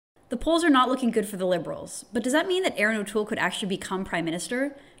The polls are not looking good for the Liberals, but does that mean that Erin O'Toole could actually become Prime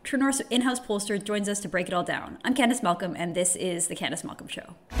Minister? True North's in-house pollster joins us to break it all down. I'm Candice Malcolm, and this is The Candice Malcolm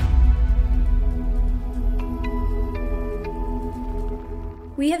Show.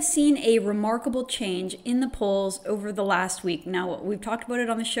 We have seen a remarkable change in the polls over the last week. Now, we've talked about it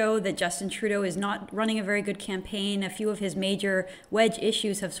on the show that Justin Trudeau is not running a very good campaign. A few of his major wedge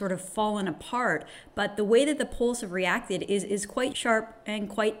issues have sort of fallen apart, but the way that the polls have reacted is quite sharp and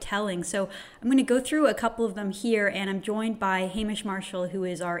quite telling. So I'm going to go through a couple of them here, and I'm joined by Hamish Marshall, who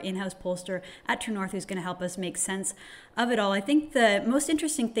is our in-house pollster at True North, who's going to help us make sense of it all. I think the most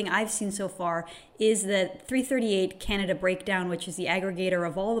interesting thing I've seen so far is the 338 Canada breakdown, which is the aggregator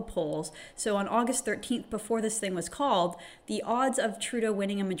of all the polls. So on August 13th, before this thing was called, the odds of Trudeau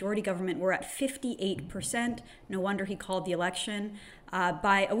winning a majority government were at 58%. No wonder he called the election.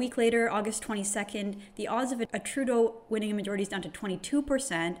 By a week later, August 22nd, the odds of a Trudeau winning a majority is down to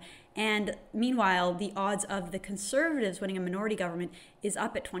 22%. And meanwhile, the odds of the Conservatives winning a minority government is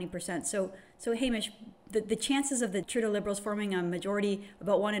up at 20%. So Hamish, the chances of the Trudeau Liberals forming a majority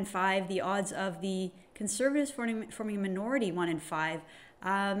about 1 in 5, the odds of the Conservatives forming a minority 1 in 5.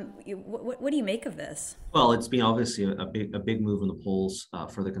 What do you make of this? Well, it's been obviously a big move in the polls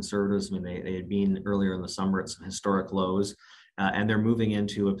for the Conservatives. I mean, they had been earlier in the summer at some historic lows, and they're moving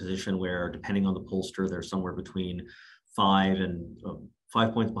into a position where, depending on the pollster, they're somewhere between 5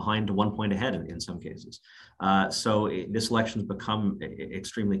 points behind to 1 point ahead in some cases. This election's become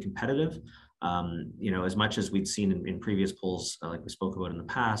extremely competitive. As much as we'd seen in previous polls, like we spoke about in the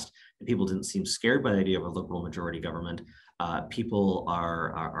past, people didn't seem scared by the idea of a Liberal majority government. People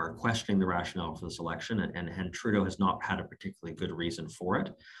are questioning the rationale for this election, and Trudeau has not had a particularly good reason for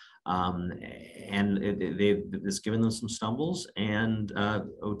it. It's given them some stumbles, and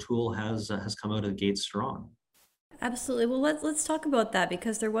O'Toole has come out of the gate strong. Absolutely. Well, let's talk about that,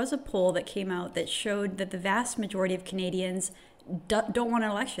 because there was a poll that came out that showed that the vast majority of Canadians don't want an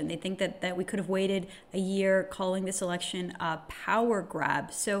election. They think that we could have waited a year, calling this election a power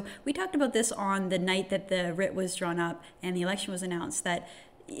grab. So we talked about this on the night that the writ was drawn up and the election was announced, that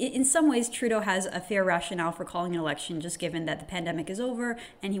in some ways Trudeau has a fair rationale for calling an election, just given that the pandemic is over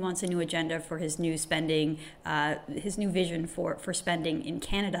and he wants a new agenda for his new spending, his new vision for spending in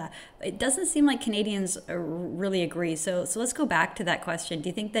Canada. It doesn't seem like Canadians really agree. So let's go back to that question. Do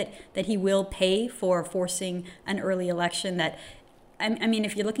you think that he will pay for forcing an early election? That, I mean,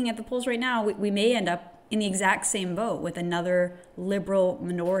 if you're looking at the polls right now, we may end up in the exact same boat with another Liberal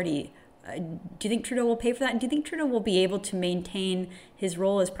minority. Do you think Trudeau will pay for that? And do you think Trudeau will be able to maintain his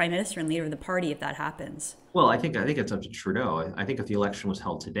role as Prime Minister and leader of the party if that happens? Well, I think it's up to Trudeau. I think if the election was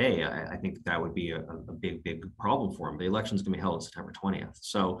held today, I think that would be a big problem for him. The election's going to be held on September 20th.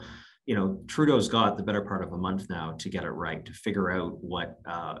 So, Trudeau's got the better part of a month now to get it right, to figure out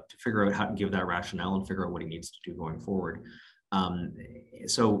how to give that rationale and figure out what he needs to do going forward.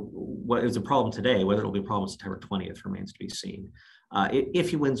 So what is a problem today? Whether it'll be a problem September 20th remains to be seen. If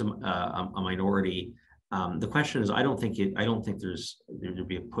he wins a minority, the question is, I don't think there'd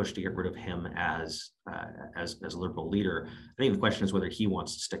be a push to get rid of him as a Liberal leader. I think the question is whether he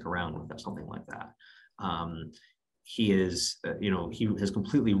wants to stick around with something like that. He has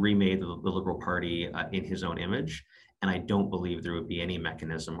completely remade the Liberal Party in his own image. And I don't believe there would be any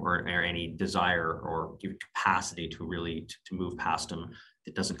mechanism or any desire or capacity to move past him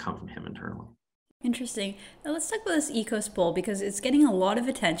that doesn't come from him internally. Interesting. Now let's talk about this ECOS poll, because it's getting a lot of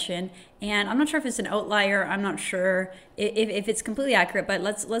attention, and I'm not sure if it's an outlier. I'm not sure if it's completely accurate, but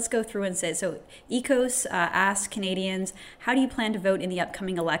let's go through and say, so ECOS asked Canadians, how do you plan to vote in the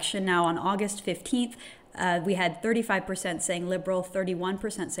upcoming election? Now on August 15th, we had 35% saying Liberal,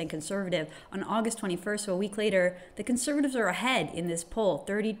 31% saying Conservative. On August 21st, so a week later, the Conservatives are ahead in this poll,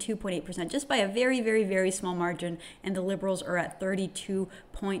 32.8%, just by a very, very, very small margin, and the Liberals are at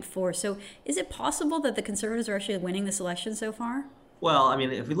 32.4%. So is it possible that the Conservatives are actually winning this election so far? Well, I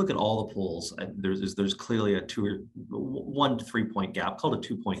mean, if we look at all the polls, there's clearly a 1 to 3 point gap, called a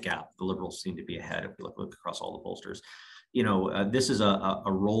 2 point gap. The Liberals seem to be ahead if we look across all the pollsters. This is a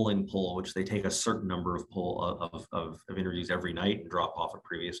rolling poll, which they take a certain number of interviews every night and drop off a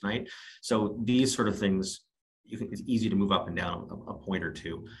previous night. So these sort of things, it's easy to move up and down a point or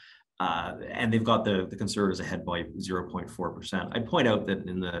two. And they've got the Conservatives ahead by 0.4%. I'd point out that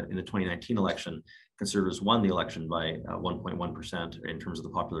in the 2019 election, Conservatives won the election by 1.1% in terms of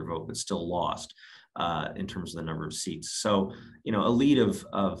the popular vote, but still lost in terms of the number of seats. So, a lead of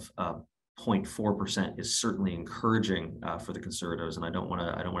 0.4% is certainly encouraging for the Conservatives, and I don't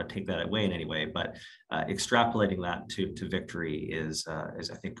want to take that away in any way. But extrapolating that to victory is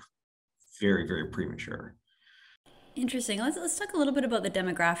I think very, very premature. Interesting. Let's talk a little bit about the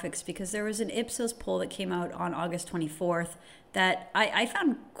demographics because there was an Ipsos poll that came out on August 24th that I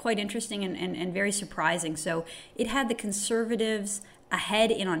found quite interesting and very surprising. So it had the Conservatives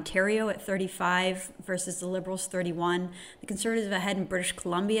ahead in Ontario at 35 versus the Liberals 31. The Conservatives ahead in British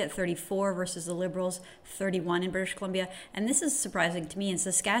Columbia at 34 versus the Liberals 31 in British Columbia. And this is surprising to me. In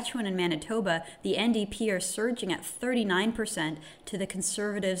Saskatchewan and Manitoba, the NDP are surging at 39% to the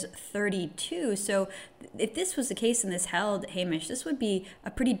Conservatives 32. So if this was the case and this held, Hamish, this would be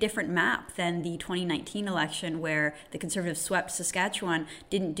a pretty different map than the 2019 election where the Conservatives swept Saskatchewan,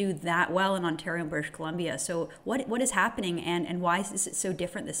 didn't do that well in Ontario and British Columbia. So what is happening and why is it so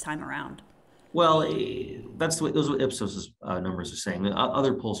different this time around? Well, that's the way those are what Ipsos's numbers are saying.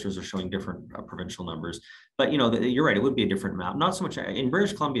 Other pollsters are showing different provincial numbers, but you're right. It would be a different map. Not so much in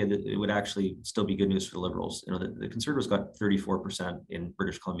British Columbia. It would actually still be good news for the Liberals. The Conservatives got 34% in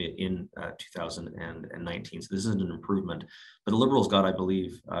British Columbia in 2019, so this isn't an improvement. But the Liberals got, I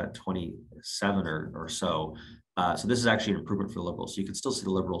believe, 27 or so. So this is actually an improvement for the Liberals. So you could still see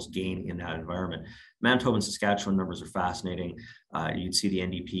the Liberals gain in that environment. Manitoba and Saskatchewan numbers are fascinating. You'd see the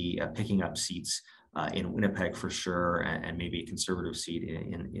NDP picking up seats in Winnipeg for sure, and maybe a Conservative seat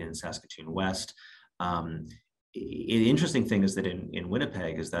in Saskatoon West. The interesting thing is that in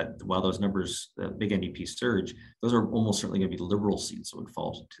Winnipeg is that while those numbers, the big NDP surge, those are almost certainly going to be Liberal seats that would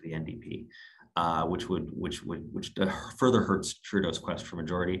fall to the NDP. Which further hurts Trudeau's quest for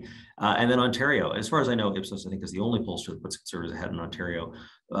majority. And then Ontario, as far as I know, Ipsos I think is the only pollster that puts Conservatives ahead in Ontario.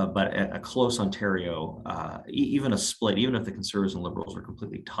 But a close Ontario, even a split, even if the Conservatives and Liberals are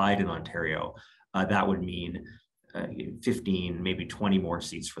completely tied in Ontario, that would mean 15, maybe 20 more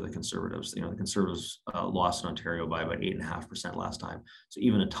seats for the Conservatives. The Conservatives lost in Ontario by about 8.5% last time. So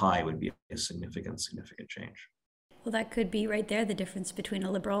even a tie would be a significant change. Well, that could be right there the difference between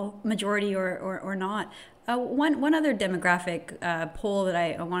a Liberal majority or not. One other demographic poll that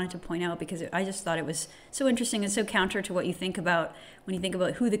I wanted to point out because I just thought it was so interesting and so counter to what you think about when you think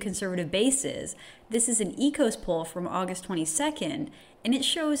about who the Conservative base is. This is an Ecos poll from August 22nd, and it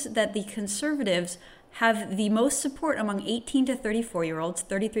shows that the Conservatives have the most support among 18 to 34-year-olds,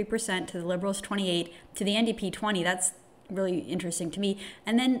 33% to the Liberals, 28 to the NDP, 20. That's really interesting to me.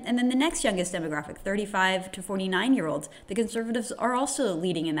 And then the next youngest demographic, 35 to 49-year-olds, the Conservatives are also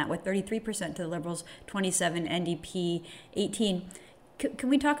leading in that with 33% to the Liberals, 27 NDP, 18. Can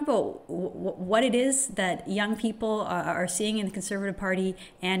we talk about what it is that young people are seeing in the Conservative Party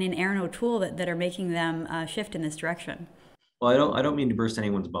and in Erin O'Toole that are making them shift in this direction? Well, I don't mean to burst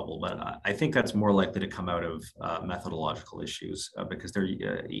anyone's bubble, but I think that's more likely to come out of methodological issues because they're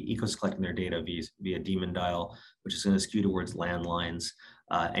Ecos collecting their data via Demon Dial, which is going to skew towards landlines,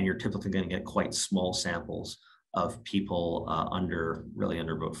 and you're typically going to get quite small samples of people under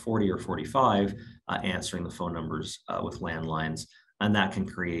about 40 or 45 answering the phone numbers with landlines, and that can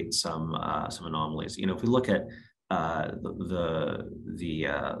create some anomalies. If we look at the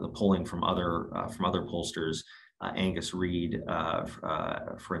polling from other pollsters. Angus Reid,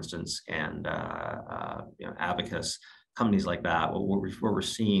 for instance, and Abacus, companies like that. What we're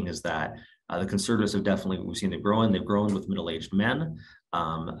seeing is that the Conservatives have we've seen they've grown with middle-aged men.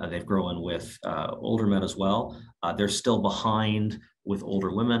 They've grown with older men as well. They're still behind with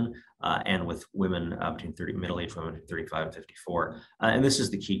older women and with women between middle-aged women 35 and 54. And this is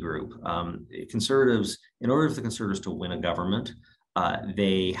the key group. Conservatives, in order for the Conservatives to win a government,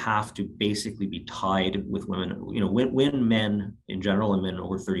 they have to basically be tied with women, win men in general and men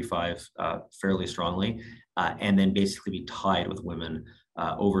over 35 fairly strongly, and then basically be tied with women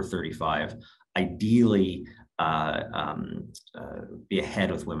over 35. Ideally, be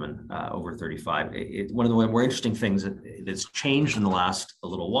ahead with women over 35. One of the more interesting things that's changed in the last a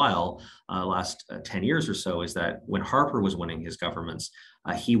little while, last 10 years or so, is that when Harper was winning his governments,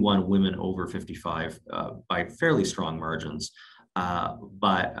 he won women over 55 by fairly strong margins.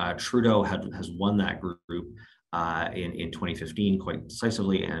 But Trudeau has won that group in 2015 quite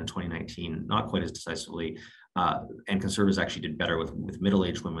decisively, and in 2019 not quite as decisively. And Conservatives actually did better with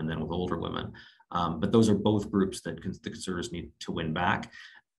middle-aged women than with older women. But those are both groups that the Conservatives need to win back.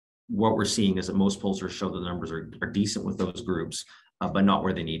 What we're seeing is that most pollsters show that the numbers are decent with those groups, but not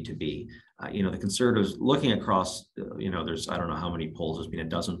where they need to be. The Conservatives, looking across, there's, I don't know how many polls, there's been a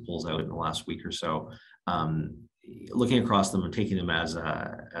dozen polls out in the last week or so. Looking across them and taking them as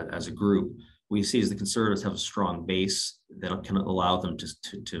a group, we see is the Conservatives have a strong base that can allow them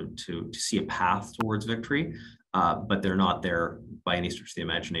to see a path towards victory, but they're not there by any stretch of the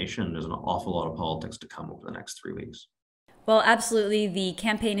imagination. There's an awful lot of politics to come over the next 3 weeks. Well, absolutely. The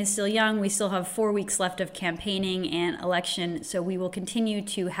campaign is still young. We still have 4 weeks left of campaigning and election. So we will continue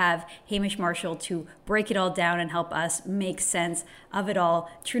to have Hamish Marshall to break it all down and help us make sense of it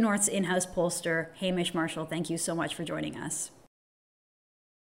all. True North's in-house pollster, Hamish Marshall, thank you so much for joining us.